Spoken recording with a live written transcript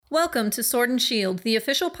Welcome to Sword and Shield, the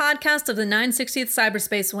official podcast of the 960th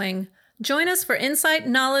Cyberspace Wing. Join us for insight,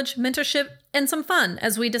 knowledge, mentorship, and some fun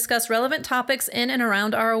as we discuss relevant topics in and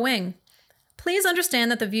around our wing. Please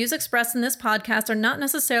understand that the views expressed in this podcast are not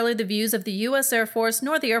necessarily the views of the U.S. Air Force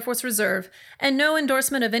nor the Air Force Reserve, and no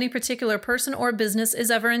endorsement of any particular person or business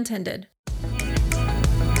is ever intended.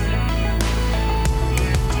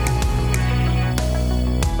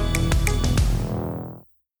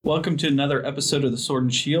 Welcome to another episode of the Sword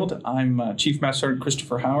and Shield. I'm Chief Master Sergeant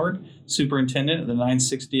Christopher Howard, Superintendent of the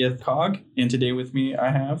 960th COG, and today with me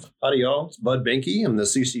I have... Howdy, y'all. It's Bud Benke. I'm the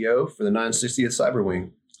CCO for the 960th Cyber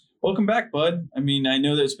Wing. Welcome back, Bud. I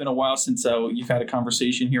know that it's been a while since you've had a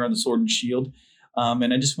conversation here on the Sword and Shield,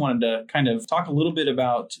 and I just wanted to kind of talk a little bit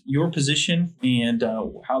about your position and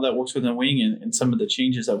how that works within the wing and some of the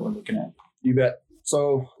changes that we're looking at. You bet.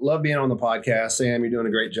 So, love being on the podcast. Sam, you're doing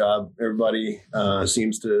a great job. Everybody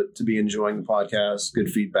seems to be enjoying the podcast. Good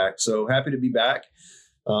feedback. So, happy to be back.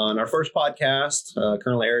 On our first podcast,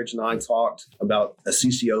 Colonel Arridge and I talked about a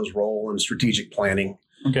CCO's role in strategic planning.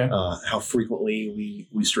 Okay. How frequently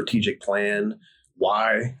we strategic plan,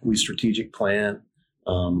 why we strategic plan,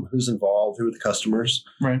 who's involved, who are the customers.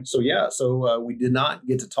 Right. So, we did not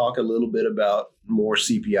get to talk a little bit about more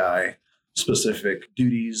CPI specific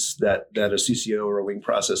duties that a CCO or a wing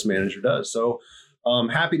process manager does. So I'm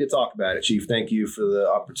happy to talk about it, Chief. Thank you for the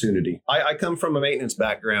opportunity. I come from a maintenance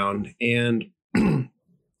background, and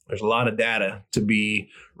there's a lot of data to be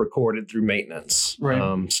recorded through maintenance,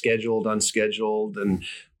 right. Scheduled, unscheduled, and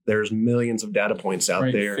there's millions of data points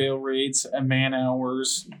out there. Fail rates, man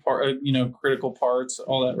hours, critical parts,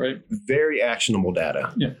 all that, right? Very actionable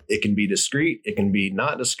data. Yeah. It can be discrete. It can be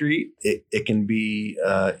not discrete. It can be,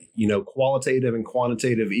 qualitative and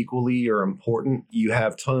quantitative equally are important. You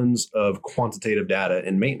have tons of quantitative data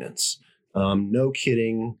in maintenance. No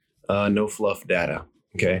kidding, no fluff data.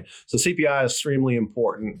 Okay. So CPI is extremely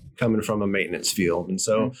important coming from a maintenance field. And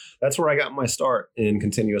so that's where I got my start in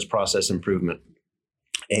continuous process improvement.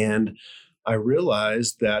 And I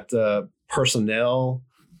realized that personnel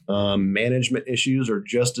management issues are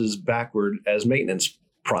just as backward as maintenance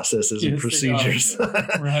processes and procedures.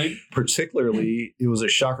 Right. Particularly, it was a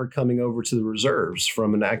shocker coming over to the reserves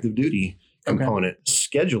from an active duty component.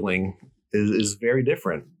 Scheduling is very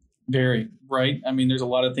different. Very, right? There's a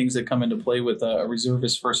lot of things that come into play with a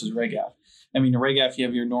reservist versus RegAF. A RegAF, you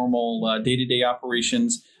have your normal day-to-day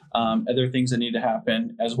operations, other things that need to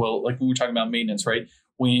happen as well. Like when we're talking about maintenance, right?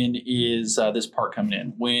 When is this part coming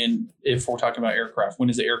in? If we're talking about aircraft, when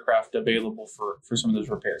is the aircraft available for some of those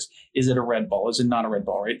repairs? Is it a red ball? Is it not a red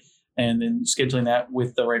ball, right? And then scheduling that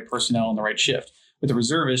with the right personnel and the right shift. With the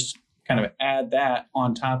reservist, kind of add that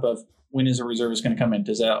on top of when is a reservist going to come in?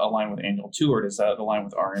 Does that align with annual tour? Does that align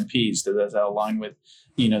with RMPs? Does that align with,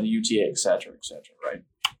 the UTA, et cetera, right?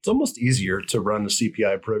 It's almost easier to run the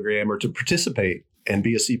CPI program or to participate and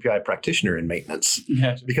be a CPI practitioner in maintenance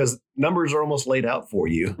because numbers are almost laid out for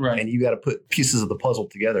you, right. And you got to put pieces of the puzzle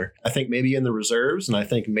together. I think maybe in the reserves, and I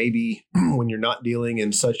think maybe when you're not dealing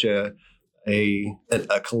in such a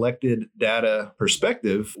collected data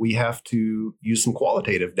perspective, we have to use some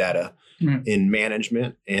qualitative data in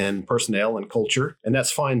management and personnel and culture. And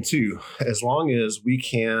that's fine too, as long as we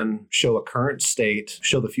can show a current state,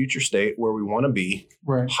 show the future state where we want to be,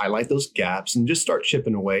 right. Highlight those gaps and just start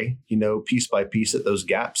chipping away, piece by piece at those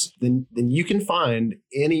gaps. Then you can find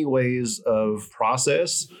any ways of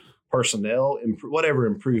process, personnel, whatever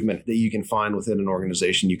improvement that you can find within an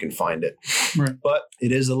organization, you can find it. Right. But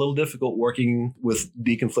it is a little difficult working with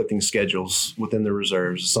deconflicting schedules within the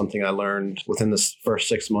reserves, something I learned within the first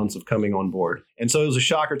 6 months of coming on board. And so it was a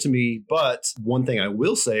shocker to me. But one thing I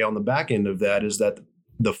will say on the back end of that is that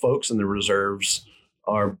the folks in the reserves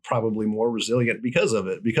are probably more resilient because of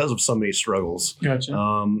it, because of so many struggles.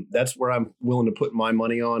 Gotcha. That's where I'm willing to put my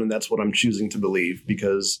money on, and that's what I'm choosing to believe,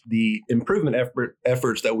 because the improvement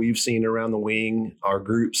efforts that we've seen around the wing, our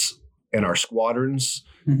groups and our squadrons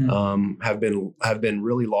have been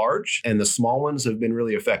really large, and the small ones have been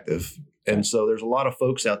really effective. And so there's a lot of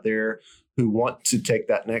folks out there who want to take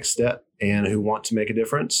that next step and who want to make a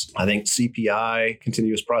difference. I think CPI,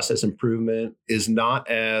 continuous process improvement, is not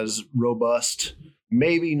as robust,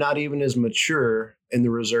 maybe not even as mature in the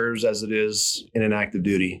reserves as it is in an active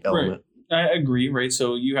duty element. Right. I agree, right?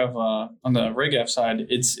 So you have on the RegAF side,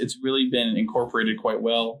 it's really been incorporated quite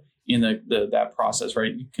well in that process,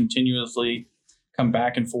 right? You continuously come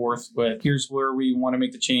back and forth, but here's where we want to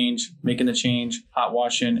make the change, making the change, hot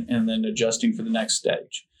washing, and then adjusting for the next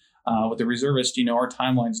stage. With the reservist, our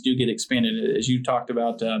timelines do get expanded. As you talked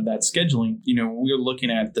about that scheduling, we're looking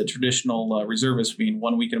at the traditional reservist being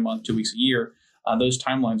 1 week in a month, 2 weeks a year. Those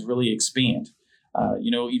timelines really expand.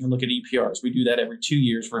 Even look at EPRs. We do that every 2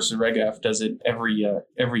 years versus RegF does it every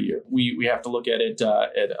year. We have to look at it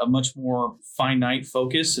at a much more finite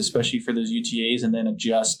focus, especially for those UTAs, and then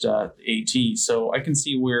adjust AT. So I can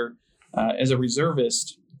see where, as a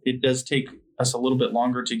reservist, it does take us a little bit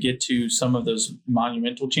longer to get to some of those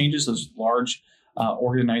monumental changes, those large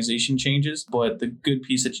organization changes. But the good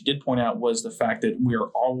piece that you did point out was the fact that we are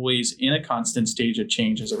always in a constant stage of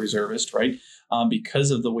change as a reservist, right?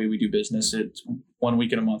 Because of the way we do business, it's 1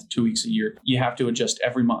 week in a month, 2 weeks a year. You have to adjust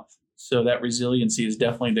every month. So that resiliency is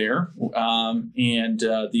definitely there. And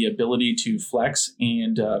the ability to flex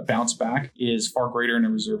and bounce back is far greater in a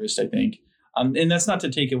reservist, I think. And that's not to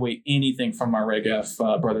take away anything from our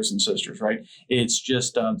RegF brothers and sisters, right? It's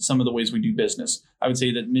just some of the ways we do business. I would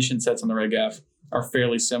say that mission sets on the RegF are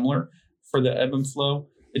fairly similar. For the ebb and flow,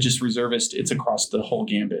 it's just reservist. It's across the whole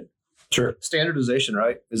gambit. Sure. Standardization,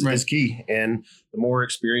 right, is key. And the more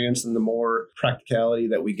experience and the more practicality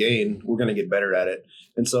that we gain, we're going to get better at it.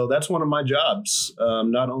 And so that's one of my jobs,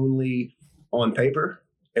 not only on paper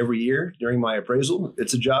every year during my appraisal.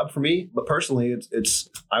 It's a job for me, but personally,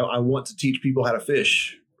 I want to teach people how to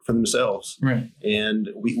fish for themselves. Right. And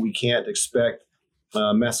we can't expect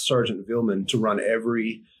Master Sergeant Vilman to run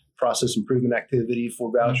every process improvement activity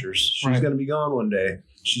for vouchers. She's going to be gone one day.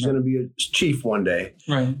 She's going to be a chief one day.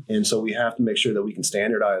 Right. And so we have to make sure that we can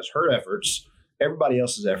standardize her efforts, everybody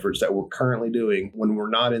else's efforts that we're currently doing when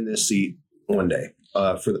we're not in this seat one day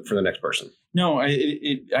for the next person. No,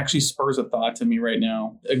 it actually spurs a thought to me right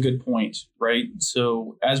now. A good point, right?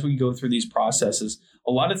 So as we go through these processes,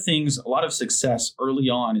 a lot of success early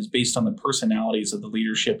on is based on the personalities of the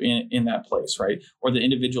leadership in that place, right? Or the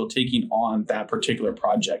individual taking on that particular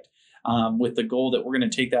project with the goal that we're going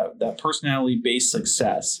to take that personality-based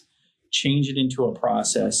success, change it into a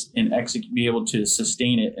process and be able to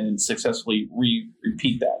sustain it and successfully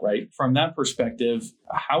repeat that, right? From that perspective,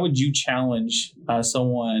 how would you challenge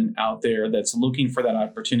someone out there that's looking for that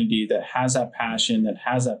opportunity, that has that passion, that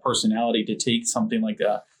has that personality to take something like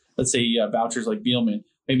let's say vouchers like Beelman,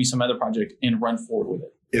 maybe some other project, and run forward with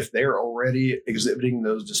it? If they're already exhibiting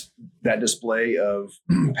that display of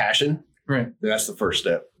passion, right, that's the first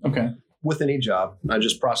step. Okay. With any job, not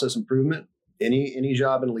just process improvement, any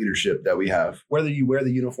job in leadership that we have, whether you wear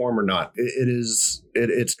the uniform or not,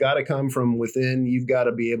 it's got to come from within. You've got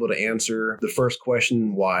to be able to answer the first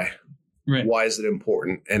question, why? Right. Why is it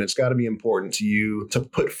important? And it's got to be important to you to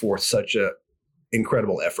put forth such a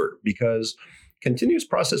incredible effort, because continuous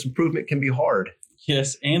process improvement can be hard.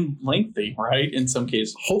 Yes, and lengthy, right? In some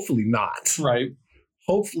cases. Hopefully not. Right.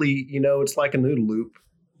 Hopefully, it's like a noodle loop.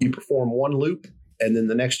 You perform one loop, and then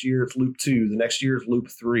the next year it's loop 2, the next year it's loop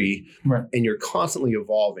 3, right. And you're constantly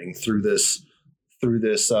evolving through this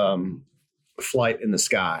flight in the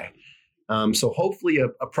sky. So hopefully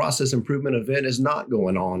a process improvement event is not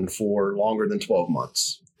going on for longer than 12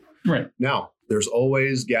 months. Right. Now, there's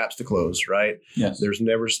always gaps to close, right? Yes. There's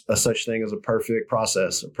never a such thing as a perfect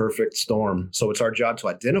process, a perfect storm. So it's our job to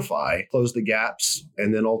identify, close the gaps,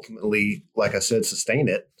 and then ultimately, like I said, sustain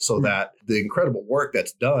it so that the incredible work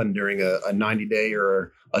that's done during a 90-day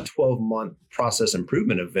or a 12-month process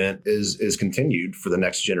improvement event is continued for the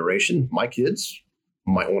next generation. My kids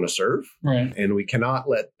might want to serve. Right. And we cannot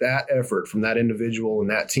let that effort from that individual and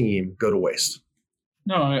that team go to waste.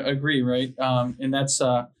 No, I agree, right? And that's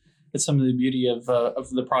some of the beauty of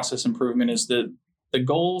the process improvement is the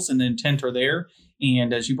goals and the intent are there.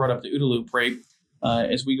 And as you brought up the OODA loop, right?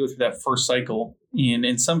 As we go through that first cycle, and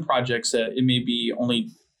in some projects, it may be only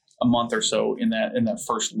a month or so in that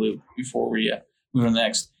first loop before we move on to the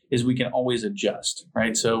next, is we can always adjust,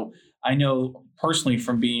 right? So I know personally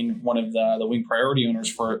from being one of the wing priority owners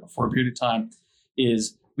for a period of time,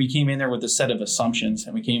 is we came in there with a set of assumptions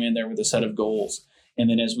and we came in there with a set of goals. And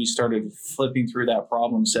then as we started flipping through that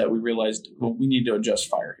problem set, we realized, well, we need to adjust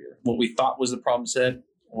fire here. What we thought was the problem set,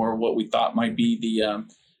 or what we thought might be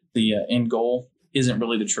the end goal, isn't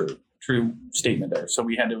really the true statement there. So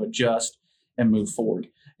we had to adjust and move forward.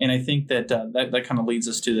 And I think that that kind of leads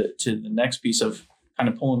us to the next piece of kind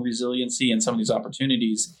of pulling resiliency and some of these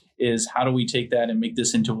opportunities is how do we take that and make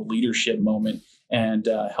this into a leadership moment and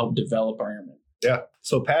help develop our airmen? Yeah.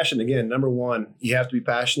 So passion, again, number one, you have to be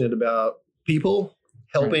passionate about people,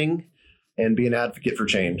 helping, and be an advocate for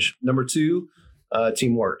change. Number two,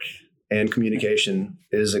 teamwork and communication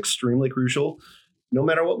is extremely crucial. No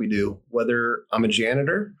matter what we do, whether I'm a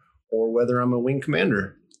janitor or whether I'm a wing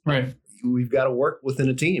commander, right? We've got to work within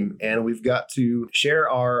a team, and we've got to share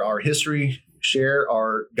our history, share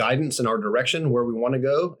our guidance and our direction where we want to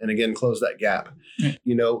go, and again, close that gap. Right.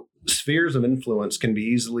 Spheres of influence can be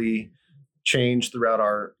easily change throughout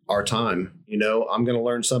our time. You know, I'm going to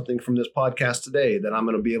learn something from this podcast today that I'm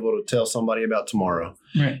going to be able to tell somebody about tomorrow.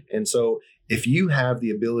 Right. And so if you have the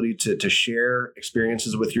ability to share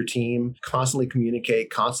experiences with your team, constantly communicate,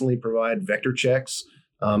 constantly provide vector checks,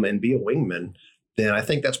 and be a wingman, then I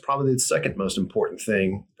think that's probably the second most important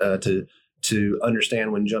thing to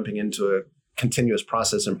understand when jumping into a continuous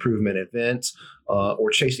process improvement event or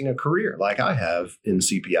chasing a career like I have in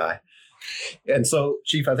CPI. And so,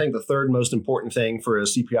 Chief, I think the third most important thing for a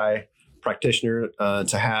CPI practitioner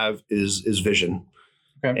to have is vision.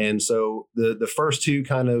 Okay. And so the first two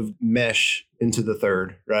kind of mesh into the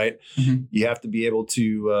third, right? Mm-hmm. You have to be able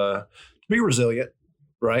to be resilient,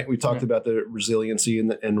 right? We talked about the resiliency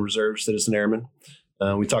and reserve citizen airmen.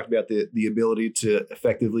 We talked about the ability to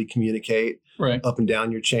effectively communicate up and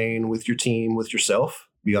down your chain with your team, with yourself,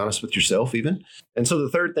 be honest with yourself even. And so the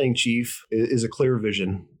third thing, Chief, is a clear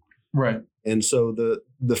vision. Right. And so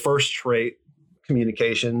the first trait,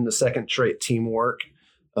 communication, the second trait, teamwork,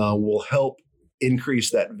 will help increase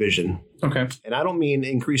that vision. Okay. And I don't mean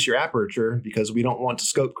increase your aperture because we don't want to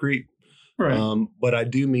scope creep. Right. But I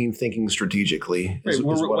do mean thinking strategically. Right.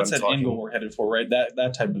 What's that angle we're headed for, right?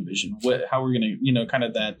 That type of vision. How we're going to, kind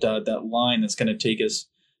of that line that's going to take us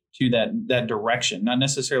to that direction. Not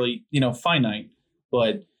necessarily, finite,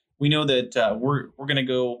 but we know that we're going to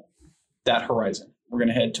go that horizon. We're going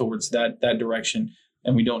to head towards that direction,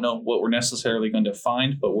 and we don't know what we're necessarily going to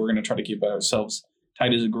find, but we're going to try to keep ourselves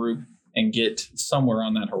tight as a group and get somewhere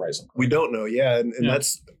on that horizon. We don't know. Yeah. And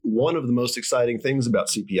that's one of the most exciting things about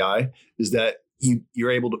CPI is that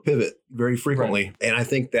you're able to pivot very frequently. Right. And I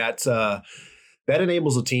think that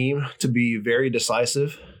enables a team to be very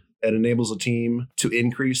decisive. It enables a team to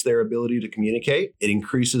increase their ability to communicate. It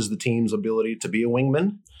increases the team's ability to be a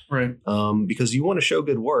wingman. Right. Because you want to show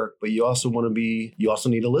good work, but you also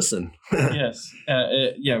need to listen. Yes.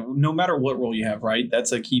 No matter what role you have, right?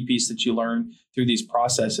 That's a key piece that you learn through these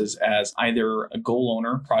processes as either a goal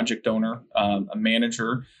owner, project owner, a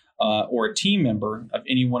manager, or a team member of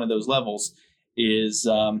any one of those levels is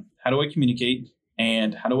how do I communicate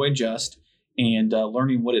and how do I adjust and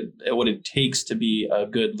learning what it takes to be a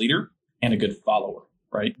good leader and a good follower.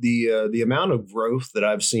 Right. The amount of growth that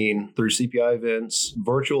I've seen through CPI events,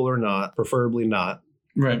 virtual or not, preferably not,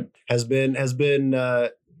 right, has been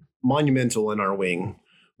monumental in our wing.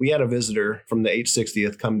 We had a visitor from the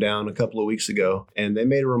 860th come down a couple of weeks ago, and they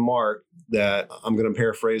made a remark that I'm going to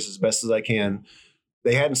paraphrase as best as I can.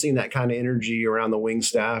 They hadn't seen that kind of energy around the wing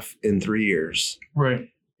staff in 3 years. Right.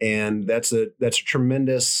 And that's a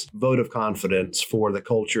tremendous vote of confidence for the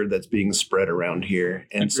culture that's being spread around here.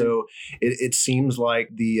 And so it seems like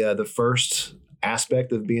the first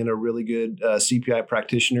aspect of being a really good CPI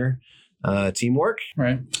practitioner, teamwork,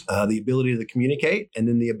 right, the ability to communicate, and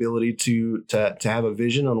then the ability to have a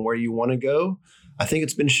vision on where you want to go. I think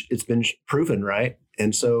it's been proven, right?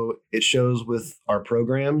 And so it shows with our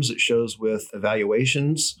programs, it shows with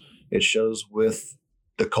evaluations, it shows with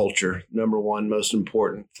the culture. Number one most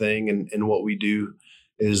important thing in what we do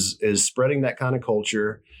is spreading that kind of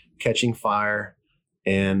culture, catching fire,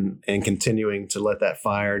 and continuing to let that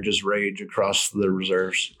fire just rage across the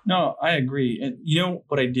reserves. No, I agree. And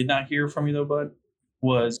what I did not hear from you though, Bud,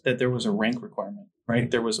 was that there was a rank requirement,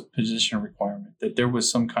 right? There was a position requirement, that there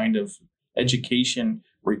was some kind of education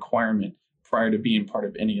requirement prior to being part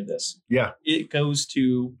of any of this. Yeah. It goes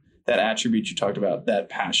to that attribute you talked about, that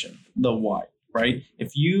passion, the why. Right?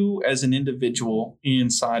 If you as an individual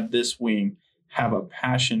inside this wing have a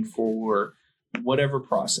passion for whatever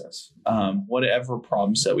process, whatever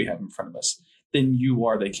problem set we have in front of us, then you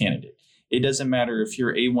are the candidate. It doesn't matter if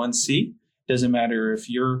you're A1C, doesn't matter if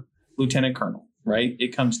you're Lieutenant Colonel, right?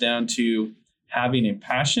 It comes down to having a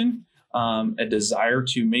passion, a desire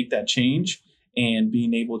to make that change and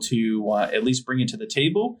being able to at least bring it to the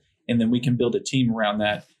table. And then we can build a team around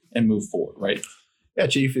that and move forward, right? Yeah,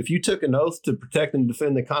 Chief, if you took an oath to protect and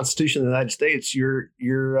defend the Constitution of the United States, you're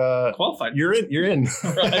qualified. You're in.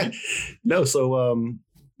 Right. No, so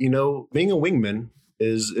being a wingman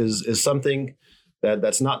is something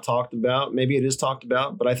that's not talked about. Maybe it is talked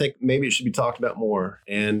about, but I think maybe it should be talked about more.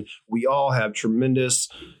 And we all have tremendous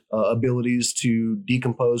abilities to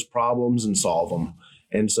decompose problems and solve them.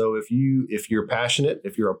 And so if you're passionate,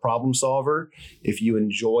 if you're a problem solver, if you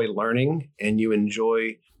enjoy learning and you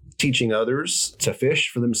enjoy teaching others to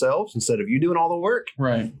fish for themselves instead of you doing all the work,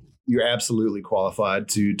 right, you're absolutely qualified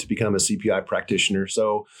to become a CPI practitioner.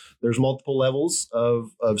 So there's multiple levels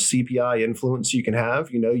of CPI influence you can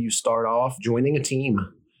have. You start off joining a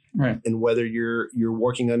team, right, and whether you're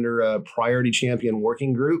working under a priority champion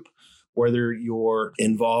working group, whether you're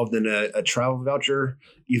involved in a travel voucher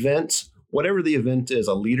event, whatever the event is,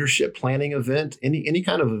 a leadership planning event, any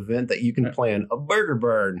kind of event that you can plan, a burger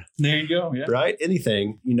burn. There you go. Yeah. Right?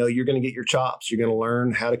 Anything, you're going to get your chops. You're going to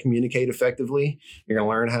learn how to communicate effectively. You're going to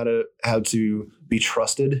learn how to be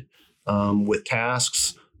trusted with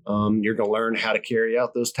tasks. You're going to learn how to carry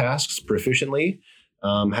out those tasks proficiently,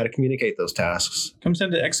 how to communicate those tasks. Comes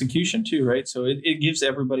down to execution too, right? So it gives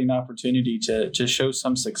everybody an opportunity to show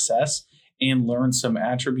some success and learn some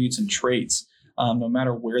attributes and traits, no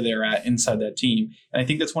matter where they're at inside that team. And I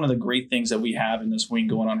think that's one of the great things that we have in this wing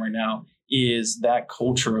going on right now is that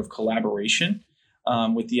culture of collaboration,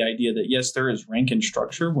 with the idea that, yes, there is rank and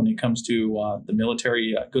structure when it comes to the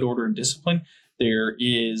military, good order and discipline. There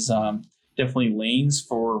is definitely lanes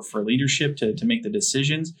for leadership to make the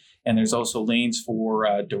decisions. And there's also lanes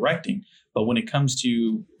for directing. But when it comes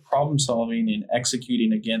to problem solving and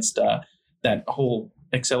executing against that whole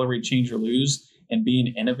accelerate, change, or lose, and being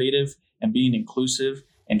innovative and being inclusive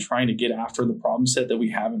and trying to get after the problem set that we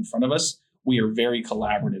have in front of us, we are very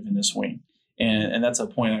collaborative in this wing. And that's a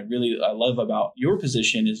point I love about your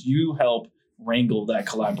position is you help wrangle that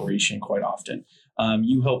collaboration quite often.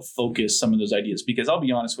 You help focus some of those ideas, because I'll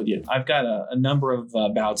be honest with you, I've got a number of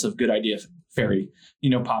bouts of good idea fairy,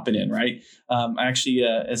 popping in, right? Actually,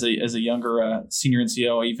 as a younger senior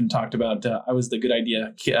NCO, I even talked about I was the good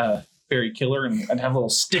idea fairy killer, and I'd have little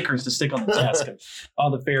stickers to stick on the desk of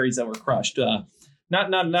all the fairies that were crushed.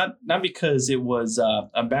 Not because it was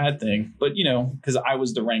a bad thing, but because I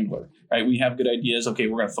was the wrangler, right? We have good ideas. Okay,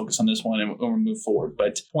 we're going to focus on this one and we'll move forward.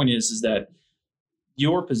 But the point is that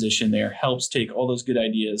your position there helps take all those good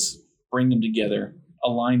ideas, bring them together,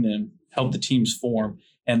 align them, help the teams form,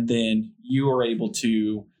 and then you are able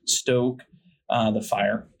to stoke the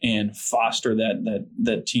fire and foster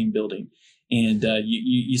that team building. And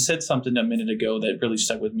you said something a minute ago that really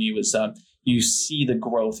stuck with me was you see the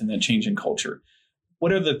growth and that change in culture.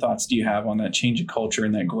 What other thoughts do you have on that change in culture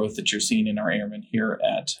and that growth that you're seeing in our airmen here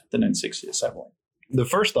at the 960th Cyberwing? The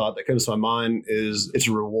first thought that comes to my mind is it's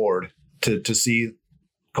a reward to see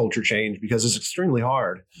culture change, because it's extremely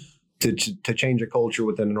hard to change a culture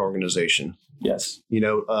within an organization. Yes.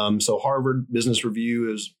 So Harvard Business Review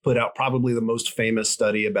has put out probably the most famous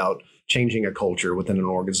study about changing a culture within an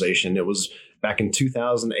organization. It was back in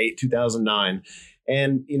 2008, 2009.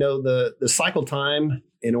 And, the cycle time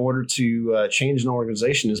in order to change an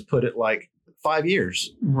organization is put at like 5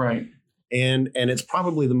 years. Right. And it's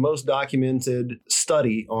probably the most documented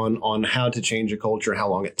study on how to change a culture, how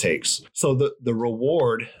long it takes. So the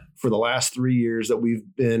reward for the last 3 years that we've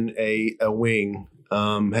been a wing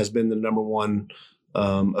has been the number one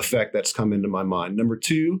effect that's come into my mind. Number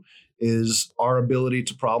two is our ability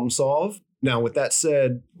to problem solve. Now, with that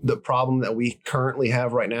said, the problem that we currently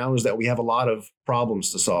have right now is that we have a lot of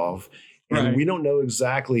problems to solve. And right. We don't know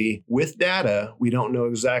exactly, with data, we don't know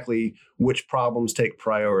exactly which problems take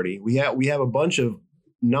priority. We have a bunch of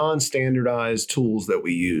non-standardized tools that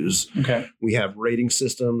we use. Okay. We have rating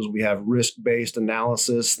systems, we have risk-based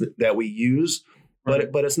analysis that we use, but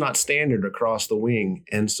it's not standard across the wing.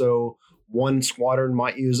 And so one squadron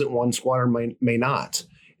might use it, one squadron may not.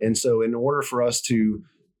 And so in order for us to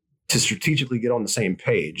strategically get on the same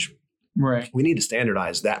page, right, we need to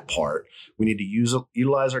standardize that part. We need to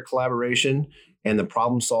utilize our collaboration and the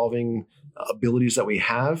problem solving abilities that we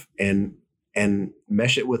have and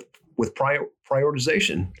mesh it with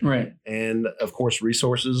prioritization. Right. And of course,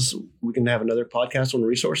 resources. We can have another podcast on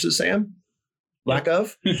resources, Sam. Lack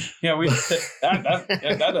of? Yeah,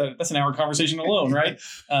 that's an hour conversation alone, right?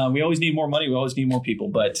 We always need more money. We always need more people.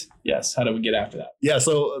 But yes, how do we get after that? Yeah,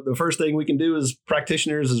 so the first thing we can do as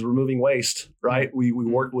practitioners is removing waste, right? We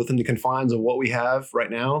work within the confines of what we have right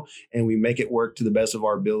now, and we make it work to the best of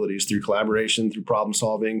our abilities through collaboration, through problem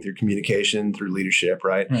solving, through communication, through leadership,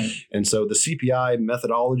 right? And so the CPI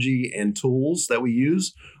methodology and tools that we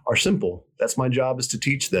use are simple. That's my job, is to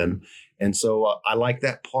teach them. And so I like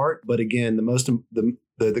that part. But again,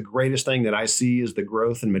 the greatest thing that I see is the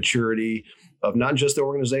growth and maturity of not just the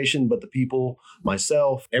organization, but the people,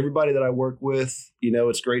 myself, everybody that I work with.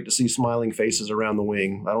 It's great to see smiling faces around the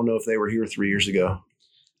wing. I don't know if they were here 3 years ago.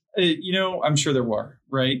 I'm sure there were,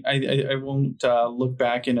 right? I won't look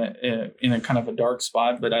back in a kind of a dark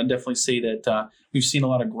spot, but I'd definitely say that we've seen a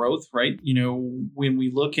lot of growth, right? When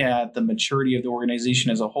we look at the maturity of the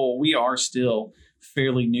organization as a whole, we are still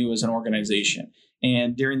fairly new as an organization.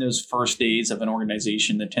 And during those first days of an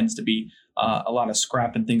organization, there tends to be a lot of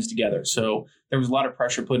scrapping things together. So there was a lot of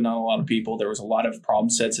pressure putting on a lot of people. There was a lot of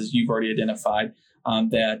problem sets, as you've already identified,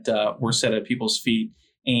 that were set at people's feet.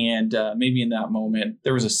 And maybe in that moment,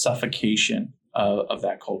 there was a suffocation of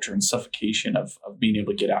that culture and suffocation of being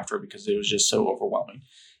able to get after it because it was just so overwhelming.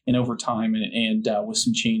 And over time and with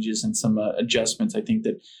some changes and some adjustments, I think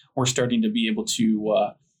that we're starting to be able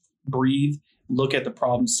to breathe, look at the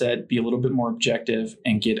problem set, be a little bit more objective,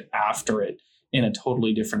 and get after it in a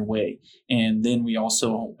totally different way. And then we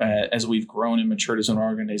also, as we've grown and matured as an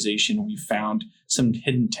organization, we've found some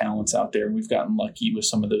hidden talents out there. And we've gotten lucky with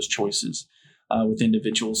some of those choices with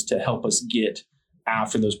individuals to help us get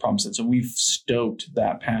after those problem sets. So we've stoked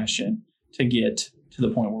that passion to get to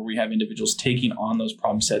the point where we have individuals taking on those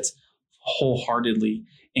problem sets wholeheartedly.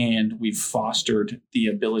 And we've fostered the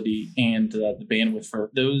ability and the bandwidth for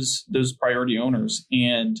those priority owners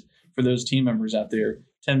and for those team members out there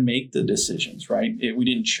to make the decisions, right? We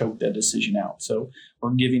didn't choke that decision out. So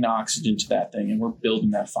we're giving oxygen to that thing and we're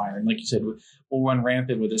building that fire. And like you said, we'll run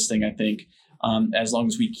rampant with this thing, I think, as long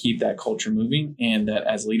as we keep that culture moving and that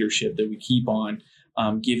as leadership that we keep on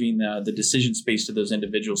giving the decision space to those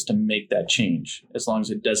individuals to make that change, as long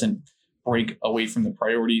as it doesn't break away from the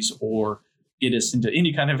priorities or get us into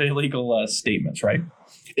any kind of illegal statements, right?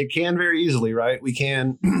 It can very easily, right? We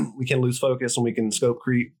can lose focus and we can scope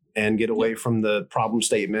creep and get away from the problem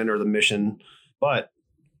statement or the mission. But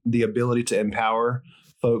the ability to empower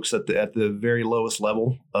folks at the very lowest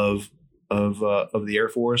level of the Air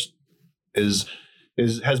Force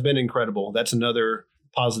has been incredible. That's another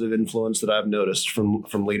positive influence that I've noticed from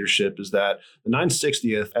leadership is that the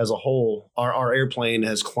 960th as a whole, our airplane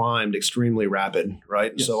has climbed extremely rapid,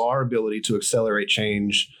 right? Yes. So our ability to accelerate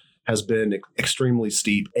change has been extremely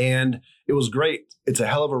steep, and it was great. It's a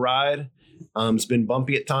hell of a ride. It's been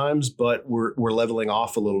bumpy at times, but we're leveling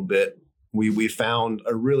off a little bit. We found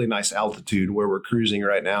a really nice altitude where we're cruising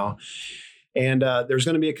right now, and there's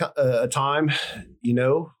going to be a time,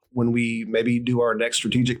 when we maybe do our next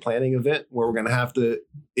strategic planning event where we're going to have to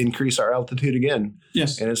increase our altitude again.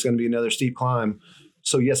 Yes. And it's going to be another steep climb.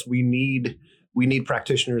 So yes, we need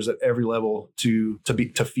practitioners at every level to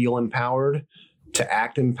feel empowered, to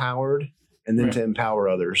act empowered, and then to empower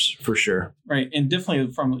others for sure. Right. And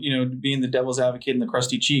definitely from, being the devil's advocate and the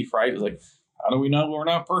crusty chief, right? It's like, how do we know we're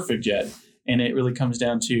not perfect yet? And it really comes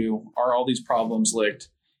down to, are all these problems licked?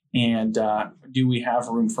 And do we have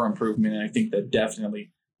room for improvement? And I think that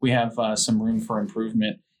definitely we have some room for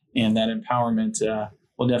improvement, and that empowerment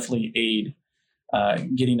will definitely aid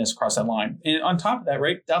getting us across that line. And on top of that,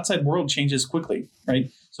 right, the outside world changes quickly, right?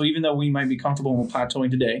 So even though we might be comfortable and plateauing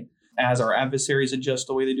today, as our adversaries adjust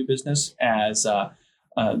the way they do business, as the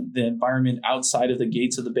environment outside of the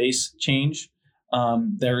gates of the base change,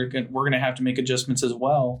 we're going to have to make adjustments as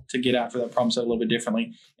well to get after that problem set a little bit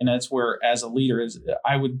differently. And that's where, as a leader,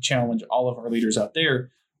 I would challenge all of our leaders out there.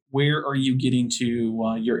 Where are you getting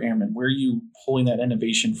to your airmen? Where are you pulling that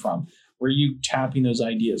innovation from? Where are you tapping those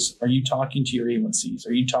ideas? Are you talking to your A1Cs?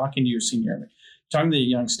 Are you talking to your senior airmen? Talking to the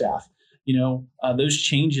young staff? Those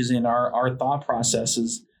changes in our thought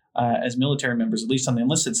processes as military members, at least on the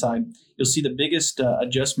enlisted side, you'll see the biggest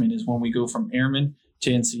adjustment is when we go from airman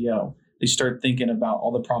to NCO. They start thinking about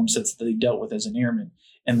all the problem sets that they dealt with as an airman,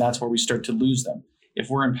 and that's where we start to lose them. If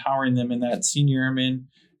we're empowering them in that senior airman,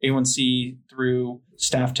 A1C through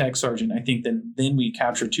staff tech sergeant, I think then we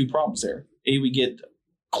capture two problems there. We get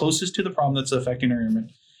closest to the problem that's affecting our airmen,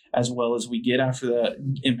 as well as we get after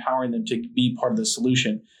empowering them to be part of the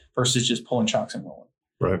solution versus just pulling chocks and rolling.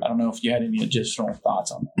 Right. I don't know if you had any additional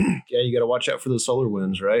thoughts on that. Yeah, you got to watch out for the solar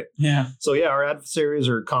winds, right? Yeah. So yeah, our adversaries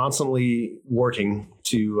are constantly working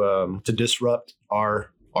to disrupt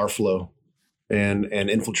our flow and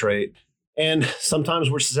infiltrate. And sometimes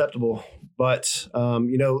we're susceptible, but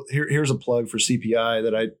here's a plug for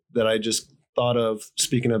CPI that I just thought of.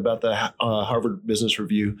 Speaking about the Harvard Business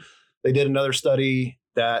Review, they did another study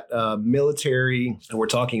that military, and we're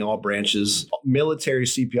talking all branches, military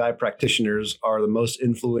CPI practitioners are the most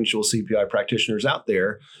influential CPI practitioners out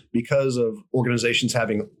there because of organizations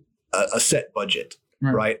having a set budget,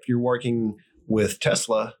 right? If you're working with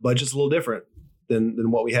Tesla, budget's a little different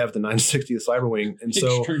than what we have at the 960th Cyber Wing. And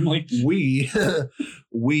so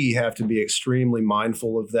we have to be extremely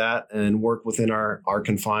mindful of that and work within our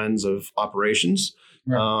confines of operations.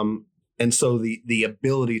 Right. And so the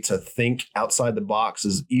ability to think outside the box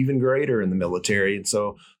is even greater in the military. And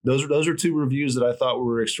so those are two reviews that I thought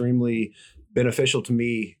were extremely beneficial to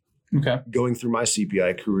me going through my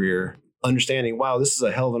CPI career, understanding, wow, this is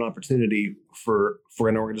a hell of an opportunity for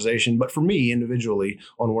an organization, but for me individually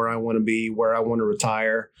on where I want to be, where I want to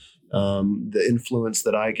retire, the influence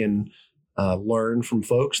that I can learn from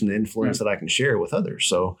folks and the influence that I can share with others.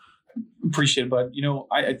 So appreciate it, but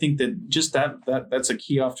I think that just that's a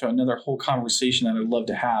key off to another whole conversation that I'd love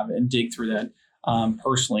to have and dig through that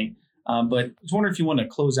personally. But I was wondering if you want to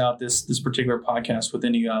close out this particular podcast with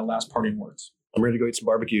any last parting words. I'm ready to go eat some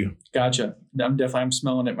barbecue. Gotcha. I'm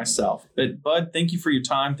smelling it myself. But Bud, thank you for your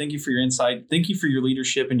time. Thank you for your insight. Thank you for your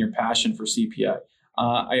leadership and your passion for CPI.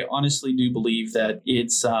 I honestly do believe that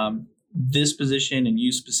it's this position and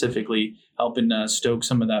you specifically helping stoke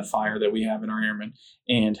some of that fire that we have in our airmen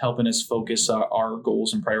and helping us focus our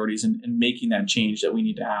goals and priorities and making that change that we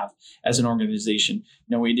need to have as an organization.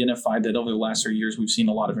 We identified that over the last 3 years, we've seen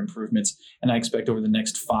a lot of improvements, and I expect over the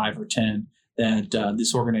next 5 or 10 that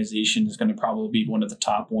this organization is going to probably be one of the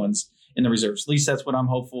top ones in the reserves. At least that's what I'm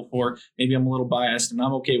hopeful for. Maybe I'm a little biased, and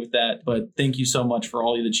I'm okay with that. But thank you so much for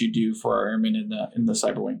all that you do for our airmen in the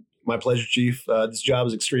cyber wing. My pleasure, Chief. This job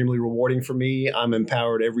is extremely rewarding for me. I'm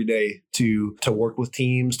empowered every day to work with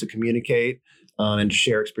teams, to communicate, and to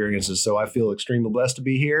share experiences. So I feel extremely blessed to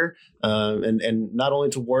be here, and not only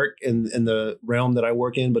to work in the realm that I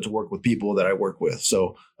work in, but to work with people that I work with.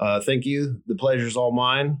 So thank you. The pleasure is all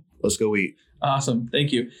mine. Let's go eat. Awesome.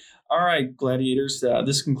 Thank you. All right, Gladiators.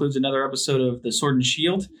 This concludes another episode of The Sword and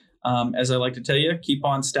Shield. As I like to tell you, keep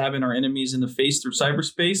on stabbing our enemies in the face through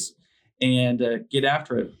cyberspace and get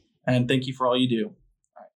after it. And thank you for all you do.